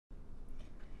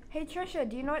Hey Trisha,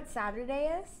 do you know what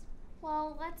Saturday is?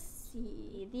 Well, let's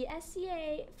see. The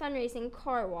SCA fundraising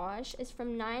car wash is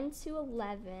from 9 to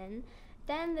 11.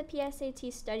 Then the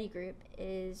PSAT study group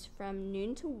is from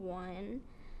noon to 1.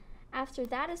 After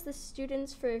that is the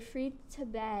Students for Free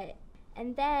Tibet.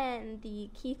 And then the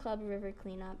Key Club River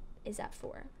cleanup is at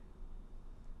 4.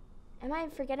 Am I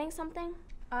forgetting something?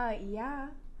 Yeah.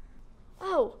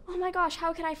 Oh my gosh,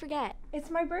 how could I forget? It's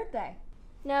my birthday.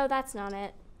 No, that's not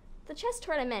it. The chess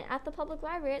tournament at the public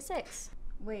library at 6.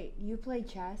 Wait, you play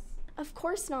chess? Of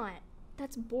course not.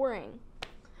 That's boring.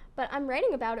 But I'm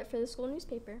writing about it for the school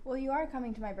newspaper. Well, you are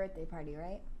coming to my birthday party,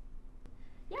 right?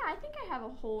 Yeah, I think I have a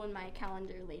hole in my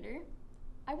calendar later.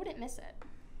 I wouldn't miss it.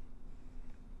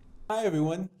 Hi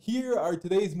everyone, here are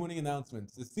today's morning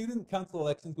announcements. The student council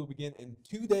elections will begin in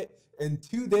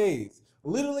 2 days.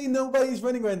 Literally nobody's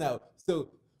running right now. So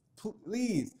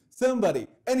please, somebody,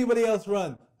 anybody else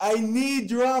run. I need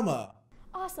drama.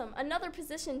 Awesome, another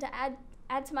position to add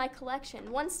to my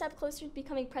collection. One step closer to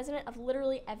becoming president of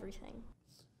literally everything.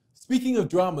 Speaking of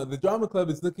drama, the drama club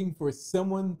is looking for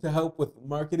someone to help with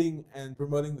marketing and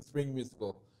promoting the spring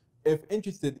musical. If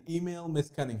interested, email Miss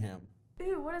Cunningham.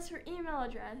 Ooh, what is her email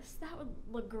address? That would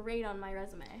look great on my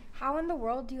resume. How in the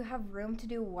world do you have room to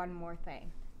do one more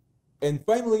thing? And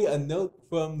finally, a note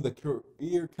from the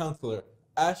career counselor,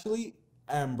 Ashley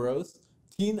Ambrose,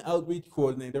 teen outreach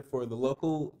coordinator for the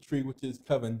local Tree Witches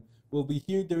Coven, will be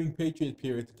here during Patriot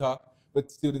Period to talk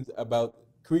with students about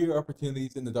career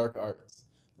opportunities in the dark arts.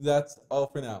 That's all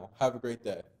for now. Have a great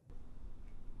day.